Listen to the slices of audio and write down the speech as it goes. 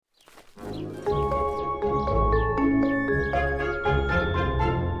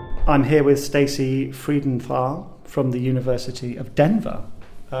I'm here with Stacey Friedenthal from the University of Denver.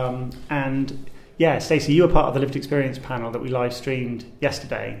 And yeah, Stacey, you were part of the lived experience panel that we live streamed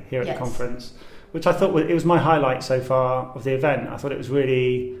yesterday here at the conference, which I thought it was my highlight so far of the event. I thought it was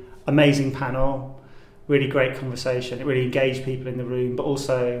really amazing panel, really great conversation. It really engaged people in the room, but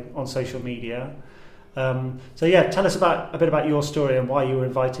also on social media. So yeah, tell us a bit about your story and why you were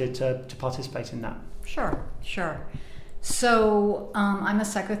invited to participate in that. Sure. So I'm a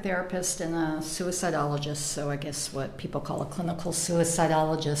psychotherapist and a suicidologist, so I guess what people call a clinical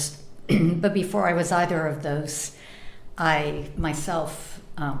suicidologist. But before I was either of those, I myself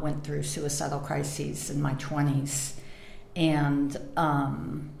went through suicidal crises in my 20s, and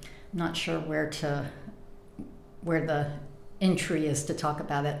I'm not sure where the entry is to talk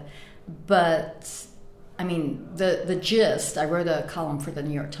about it, but I mean, the gist, I wrote a column for the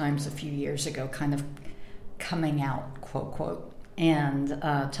New York Times a few years ago, kind of coming out, quote, quote, and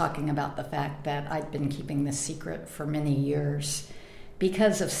talking about the fact that I'd been keeping this secret for many years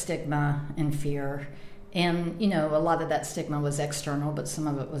because of stigma and fear. And, you know, a lot of that stigma was external, but some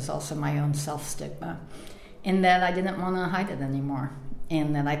of it was also my own self-stigma. And that I didn't want to hide it anymore.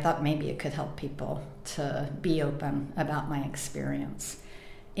 And that I thought maybe it could help people to be open about my experience.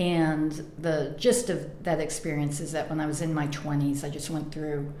 And the gist of that experience is that when I was in my 20s, I just went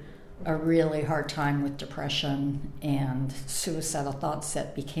through a really hard time with depression and suicidal thoughts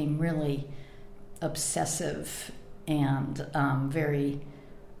that became really obsessive and very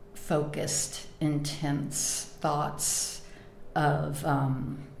focused, intense thoughts of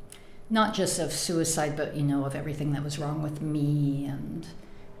not just of suicide, but, you know, of everything that was wrong with me and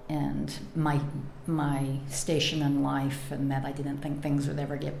my station in life, and that I didn't think things would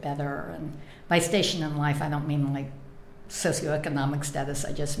ever get better. And by station in life, I don't mean like socioeconomic status.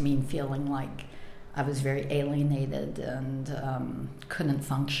 I just mean feeling like I was very alienated and couldn't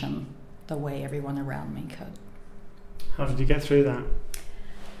function the way everyone around me could. How did you get through that?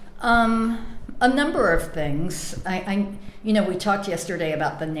 A number of things. We talked yesterday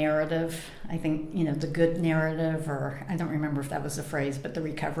about the narrative. I think, the good narrative, or I don't remember if that was the phrase, but the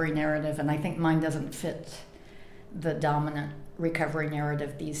recovery narrative. And I think mine doesn't fit the dominant recovery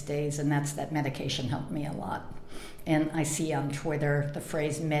narrative these days, and that's that medication helped me a lot. And I see on Twitter the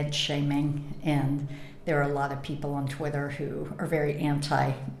phrase med shaming, and there are a lot of people on Twitter who are very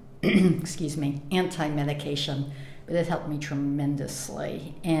anti-medication. But it helped me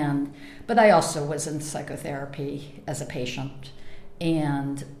tremendously. But I also was in psychotherapy as a patient.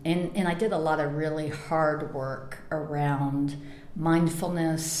 And I did a lot of really hard work around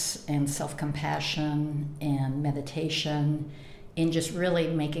mindfulness and self-compassion and meditation, and just really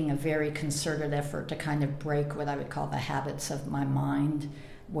making a very concerted effort to kind of break what I would call the habits of my mind,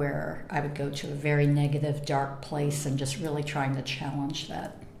 where I would go to a very negative, dark place and just really trying to challenge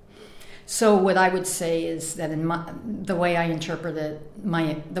that. So what I would say is that the way I interpret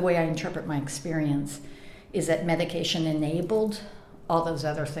my experience is that medication enabled all those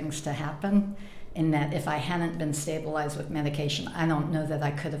other things to happen, and that if I hadn't been stabilized with medication, I don't know that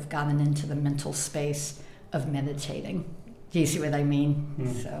I could have gotten into the mental space of meditating. Do you see what I mean?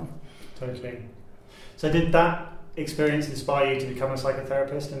 Totally. So did that experience inspire you to become a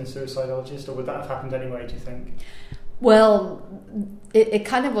psychotherapist and a suicidologist, or would that have happened anyway, do you think? Well, it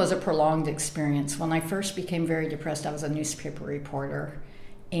kind of was a prolonged experience. When I first became very depressed, I was a newspaper reporter,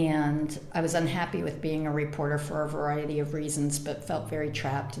 and I was unhappy with being a reporter for a variety of reasons, but felt very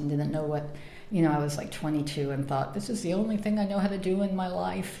trapped and didn't know what, I was like 22 and thought, this is the only thing I know how to do in my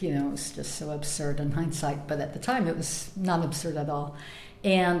life. It was just so absurd in hindsight, but at the time it was not absurd at all.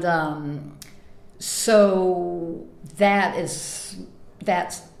 And so that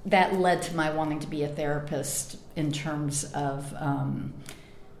led to my wanting to be a therapist, in terms of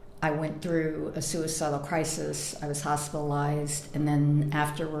I went through a suicidal crisis. I was hospitalized, and then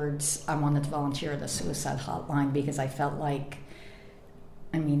afterwards I wanted to volunteer at a suicide hotline because I felt like,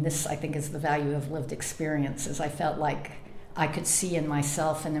 this I think is the value of lived experiences. I felt like I could see in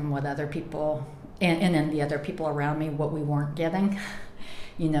myself and in what other people and in the other people around me what we weren't getting.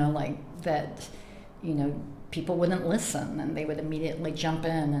 Like that, people wouldn't listen, and they would immediately jump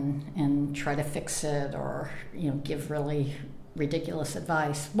in and try to fix it, or give really ridiculous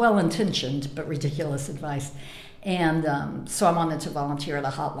advice, well-intentioned but ridiculous advice. And so I wanted to volunteer at a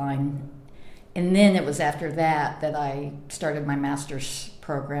hotline, and then it was after that I started my master's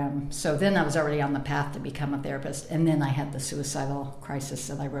program. So then I was already on the path to become a therapist, and then I had the suicidal crisis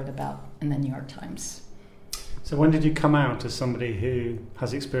that I wrote about in the New York Times. So when did you come out as somebody who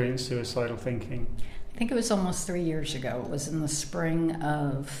has experienced suicidal thinking? I think it was almost 3 years ago. It was in the spring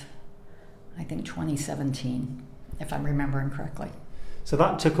of, I think, 2017, if I'm remembering correctly. So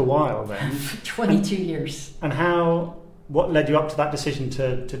that took a while then. 22 years. And what led you up to that decision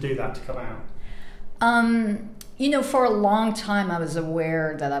to do that, to come out? For a long time I was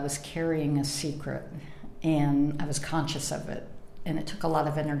aware that I was carrying a secret, and I was conscious of it. And it took a lot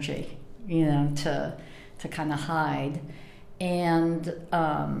of energy, to kind of hide. And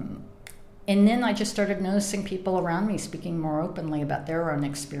then I just started noticing people around me speaking more openly about their own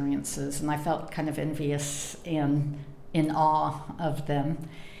experiences, and I felt kind of envious and in awe of them.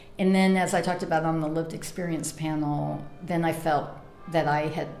 And then, as I talked about on the lived experience panel, then I felt that I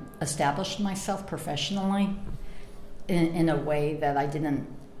had established myself professionally in a way that I didn't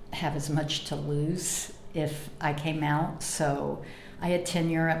have as much to lose if I came out. So I had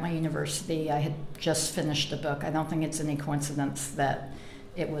tenure at my university. I had just finished a book. I don't think it's any coincidence that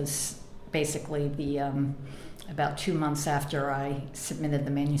it was basically about 2 months after I submitted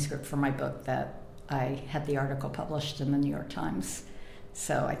the manuscript for my book that I had the article published in the New York Times.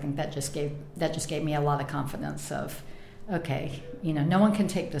 So I think that just gave me a lot of confidence of, okay, no one can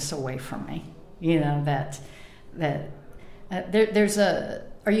take this away from me. There's a.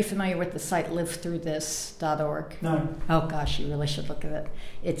 Are you familiar with the site livethroughthis.org? No. Oh gosh, you really should look at it.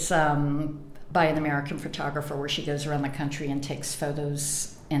 It's by an American photographer where she goes around the country and takes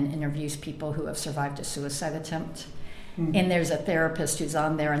photos and interviews people who have survived a suicide attempt. Mm-hmm. And there's a therapist who's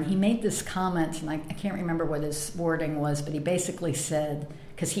on there, and he made this comment, and I can't remember what his wording was, but he basically said,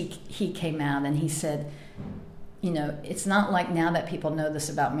 because he came out and he said, it's not like now that people know this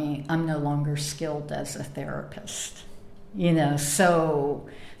about me, I'm no longer skilled as a therapist. So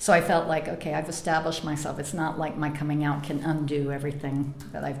I felt like, okay, I've established myself. It's not like my coming out can undo everything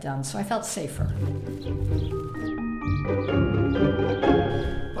that I've done. So I felt safer.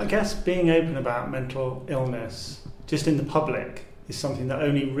 I guess being open about mental illness just in the public is something that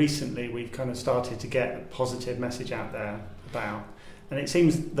only recently we've kind of started to get a positive message out there about. And it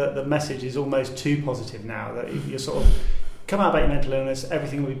seems that the message is almost too positive now, that you're sort of, come out about your mental illness,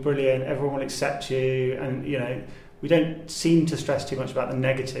 everything will be brilliant, everyone will accept you, and we don't seem to stress too much about the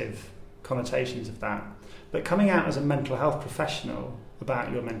negative connotations of that. But coming out as a mental health professional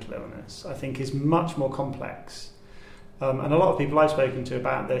about your mental illness, I think, is much more complex. And a lot of people I've spoken to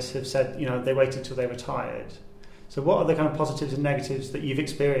about this have said, they waited till they retired. So what are the kind of positives and negatives that you've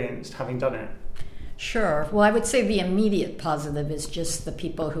experienced having done it? Sure. Well, I would say the immediate positive is just the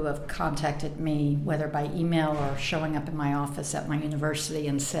people who have contacted me, whether by email or showing up in my office at my university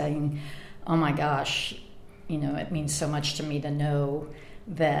and saying, oh my gosh, it means so much to me to know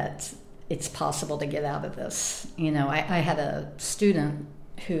that it's possible to get out of this. I had a student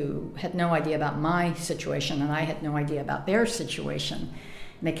who had no idea about my situation, and I had no idea about their situation.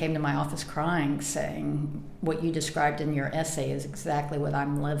 And they came to my office crying, saying, what you described in your essay is exactly what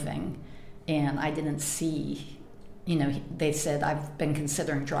I'm living. And I didn't see, they said, I've been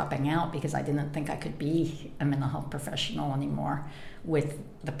considering dropping out because I didn't think I could be a mental health professional anymore with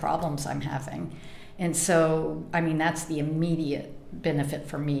the problems I'm having. And so, that's the immediate benefit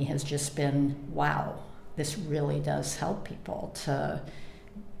for me, has just been, wow, this really does help people to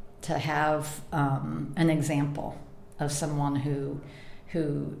have an example of someone who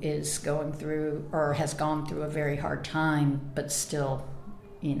is going through or has gone through a very hard time, but still,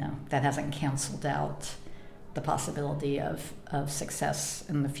 that hasn't canceled out the possibility of success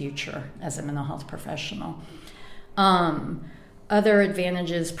in the future as a mental health professional. Other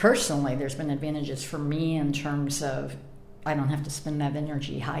advantages, personally, there's been advantages for me in terms of I don't have to spend that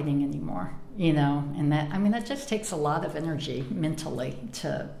energy hiding anymore, and that just takes a lot of energy mentally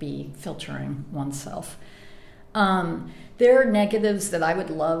to be filtering oneself. There are negatives that I would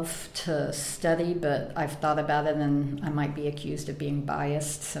love to study, but I've thought about it and I might be accused of being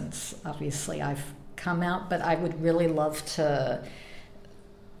biased since obviously I've come out, but I would really love to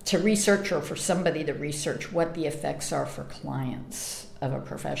research, or for somebody to research, what the effects are for clients of a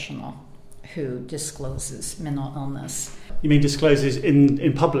professional who discloses mental illness. You mean discloses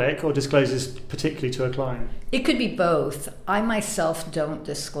in public or discloses particularly to a client? It could be both. I myself don't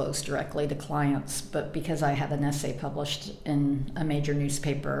disclose directly to clients, but because I had an essay published in a major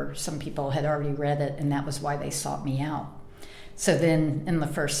newspaper, some people had already read it, and that was why they sought me out. So then in the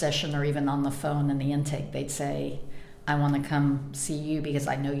first session, or even on the phone in the intake, they'd say, I want to come see you because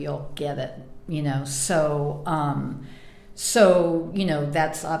I know you'll get it, So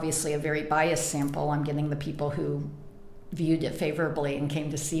that's obviously a very biased sample. I'm getting the people who viewed it favorably and came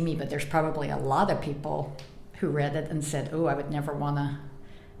to see me, but there's probably a lot of people who read it and said, oh, I would never want to.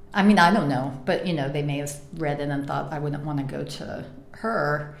 I don't know, but they may have read it and thought I wouldn't want to go to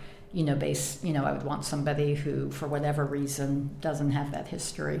her, I would want somebody who, for whatever reason, doesn't have that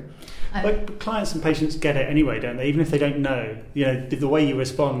history. But clients and patients get it anyway, don't they? Even if they don't know, the way you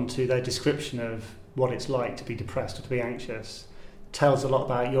respond to their description of what it's like to be depressed or to be anxious tells a lot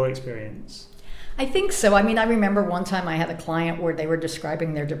about your experience. I think so. I mean, I remember one time I had a client where they were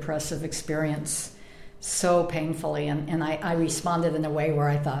describing their depressive experience so painfully, and I responded in a way where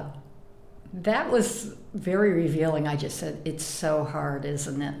I thought, that was very revealing. I just said, it's so hard,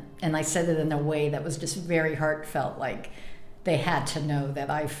 isn't it? And I said it in a way that was just very heartfelt, like they had to know that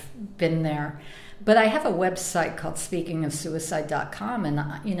I've been there. But I have a website called speakingofsuicide.com, and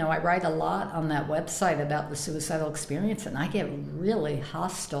I write a lot on that website about the suicidal experience, and I get really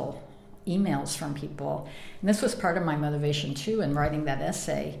hostile emails from people. And this was part of my motivation too in writing that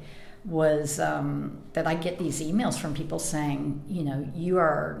essay, was that I get these emails from people saying, you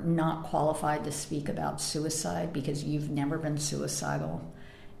are not qualified to speak about suicide because you've never been suicidal.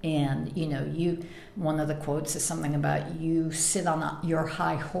 And, one of the quotes is something about you sit on your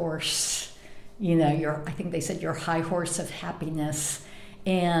high horse, I think they said your high horse of happiness.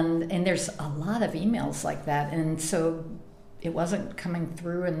 And there's a lot of emails like that. And so it wasn't coming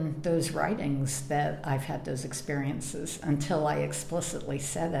through in those writings that I've had those experiences until I explicitly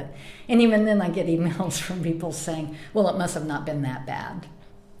said it. And even then I get emails from people saying, well, it must have not been that bad.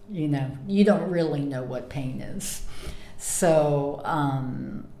 You don't really know what pain is. So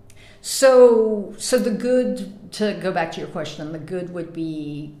the good, to go back to your question, the good would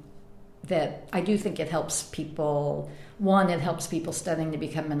be that I do think it helps people. One, it helps people studying to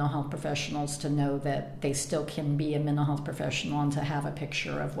become mental health professionals to know that they still can be a mental health professional and to have a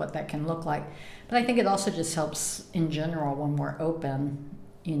picture of what that can look like. But I think it also just helps in general when we're open,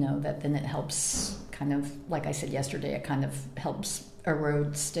 that then it helps kind of, like I said yesterday, it kind of helps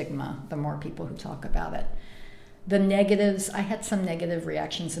erode stigma, the more people who talk about it. The negatives, I had some negative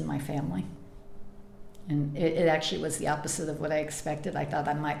reactions in my family. And it actually was the opposite of what I expected. I thought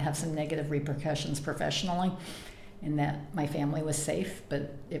I might have some negative repercussions professionally, in that my family was safe,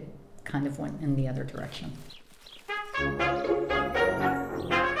 but it kind of went in the other direction.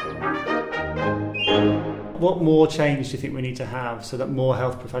 What more change do you think we need to have so that more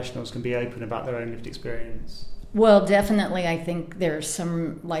health professionals can be open about their own lived experience? Well, definitely, I think there's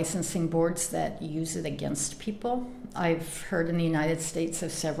some licensing boards that use it against people. I've heard in the United States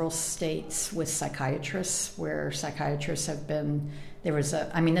of several states with psychiatrists where psychiatrists have been,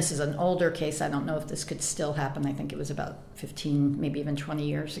 this is an older case. I don't know if this could still happen. I think it was about 15, maybe even 20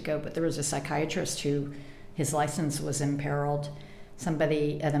 years ago. But there was a psychiatrist who his license was imperiled.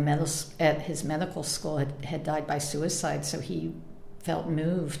 Somebody at his medical school had died by suicide, so he felt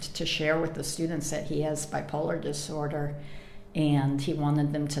moved to share with the students that he has bipolar disorder, and he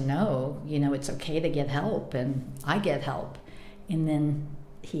wanted them to know, it's okay to get help, and I get help. And then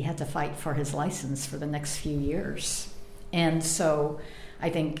he had to fight for his license for the next few years. And so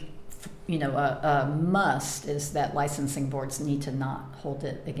I think, a must is that licensing boards need to not hold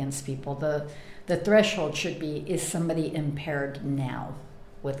it against people. The threshold should be, is somebody impaired now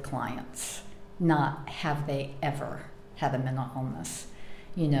with clients, not have they ever had a mental illness.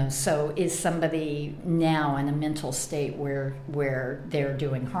 So is somebody now in a mental state where they're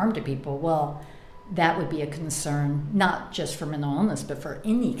doing harm to people? Well, that would be a concern, not just for mental illness, but for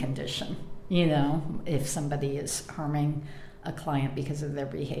any condition, if somebody is harming a client because of their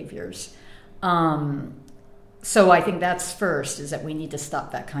behaviors. So I think that's first, is that we need to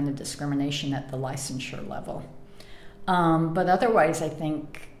stop that kind of discrimination at the licensure level. But otherwise, I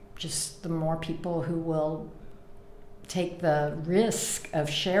think just the more people who will take the risk of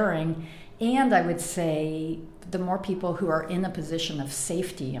sharing, and I would say the more people who are in a position of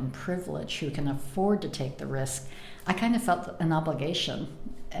safety and privilege who can afford to take the risk. I kind of felt an obligation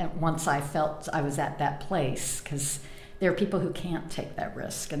once I felt I was at that place, because there are people who can't take that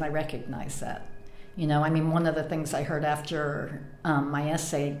risk, and I recognize that. One of the things I heard after my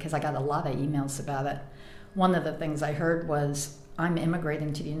essay, because I got a lot of emails about it, one of the things I heard was, I'm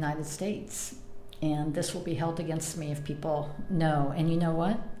immigrating to the United States, and this will be held against me if people know. And you know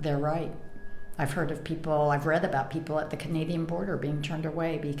what? They're right. I've read about people at the Canadian border being turned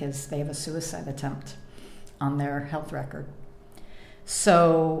away because they have a suicide attempt on their health record.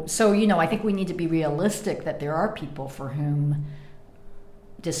 So I think we need to be realistic that there are people for whom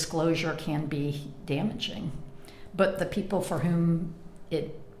disclosure can be damaging. But the people for whom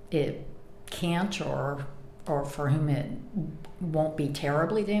it can't, or for whom it won't be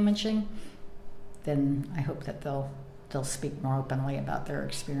terribly damaging, then I hope that they'll speak more openly about their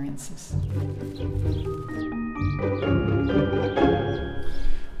experiences.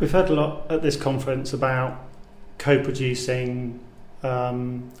 We've heard a lot at this conference about co-producing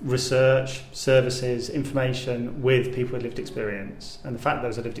research, services, information with people with lived experience. And the fact that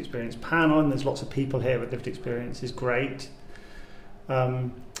there's a lived experience panel and there's lots of people here with lived experience is great. But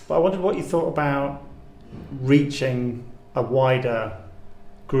I wondered what you thought about reaching a wider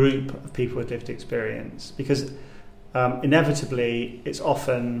group of people with lived experience, because inevitably it's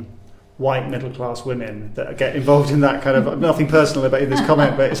often white middle-class women that get involved in that kind of, nothing personal about in this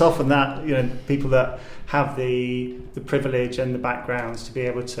comment, but it's often that, people that have the privilege and the backgrounds to be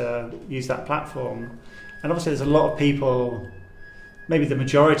able to use that platform. And obviously there's a lot of people, maybe the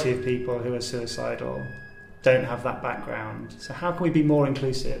majority of people who are suicidal don't have that background. So how can we be more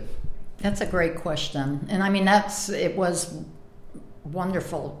inclusive? That's a great question. And I mean, it was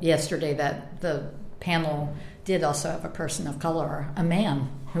wonderful yesterday that the panel did also have a person of color, a man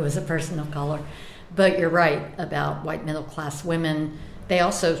who was a person of color. But you're right about white middle class women. They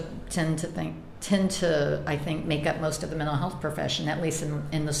also tend to, I think, make up most of the mental health profession, at least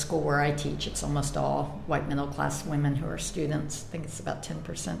in the school where I teach. It's almost all white middle class women who are students. I think it's about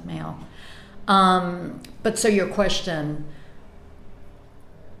 10% male. But so your question,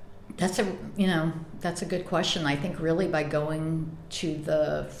 that's a good question. I think really by going to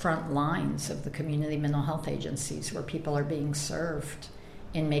the front lines of the community mental health agencies where people are being served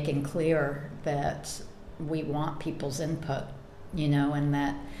and making clear that we want people's input, and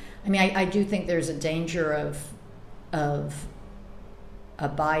that, I do think there's a danger of a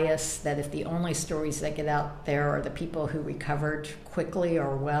bias that if the only stories that get out there are the people who recovered quickly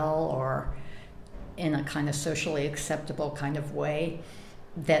or well or in a kind of socially acceptable kind of way,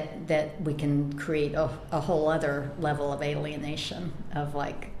 that we can create a whole other level of alienation of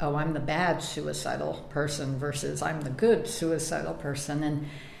like, oh, I'm the bad suicidal person versus I'm the good suicidal person. And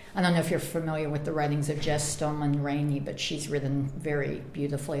I don't know if you're familiar with the writings of Jess Stoneman Rainey, but she's written very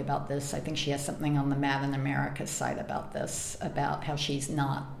beautifully about this. I think she has something on the Mad in America site about this, about how she's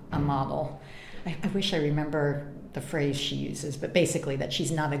not a model. I wish I remember the phrase she uses, but basically that she's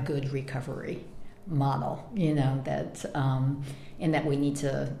not a good recovery model, that and that we need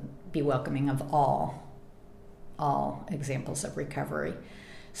to be welcoming of all examples of recovery.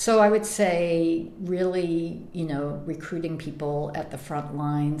 So I would say really, recruiting people at the front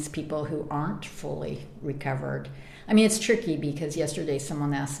lines, people who aren't fully recovered. It's tricky because yesterday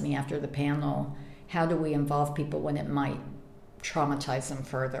someone asked me after the panel, how do we involve people when it might traumatize them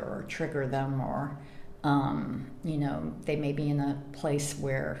further or trigger them or, they may be in a place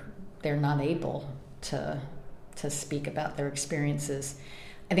where they're not able to speak about their experiences.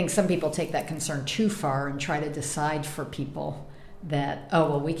 I think some people take that concern too far and try to decide for people that,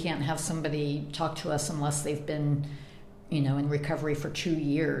 we can't have somebody talk to us unless they've been, in recovery for 2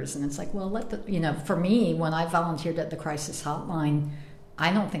 years. And it's like, well, for me, when I volunteered at the crisis hotline,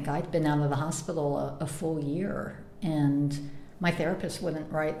 I don't think I'd been out of the hospital a full year. And my therapist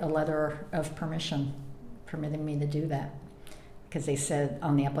wouldn't write a letter of permission permitting me to do that. Because they said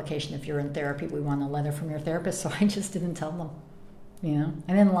on the application, if you're in therapy, we want a letter from your therapist. So I just didn't tell them,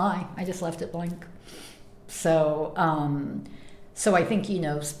 I didn't lie. I just left it blank. So I think,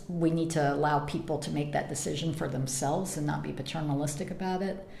 we need to allow people to make that decision for themselves and not be paternalistic about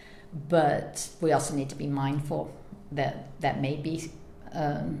it. But we also need to be mindful that may be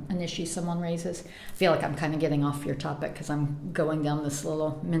an issue someone raises. I feel like I'm kind of getting off your topic because I'm going down this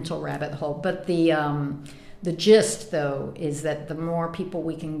little mental rabbit hole. But the gist, though, is that the more people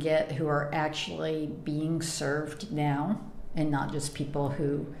we can get who are actually being served now, and not just people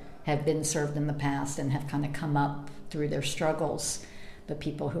who have been served in the past and have kind of come up through their struggles, but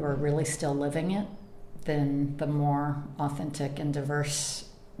people who are really still living it, then the more authentic and diverse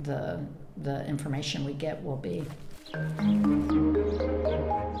the information we get will be.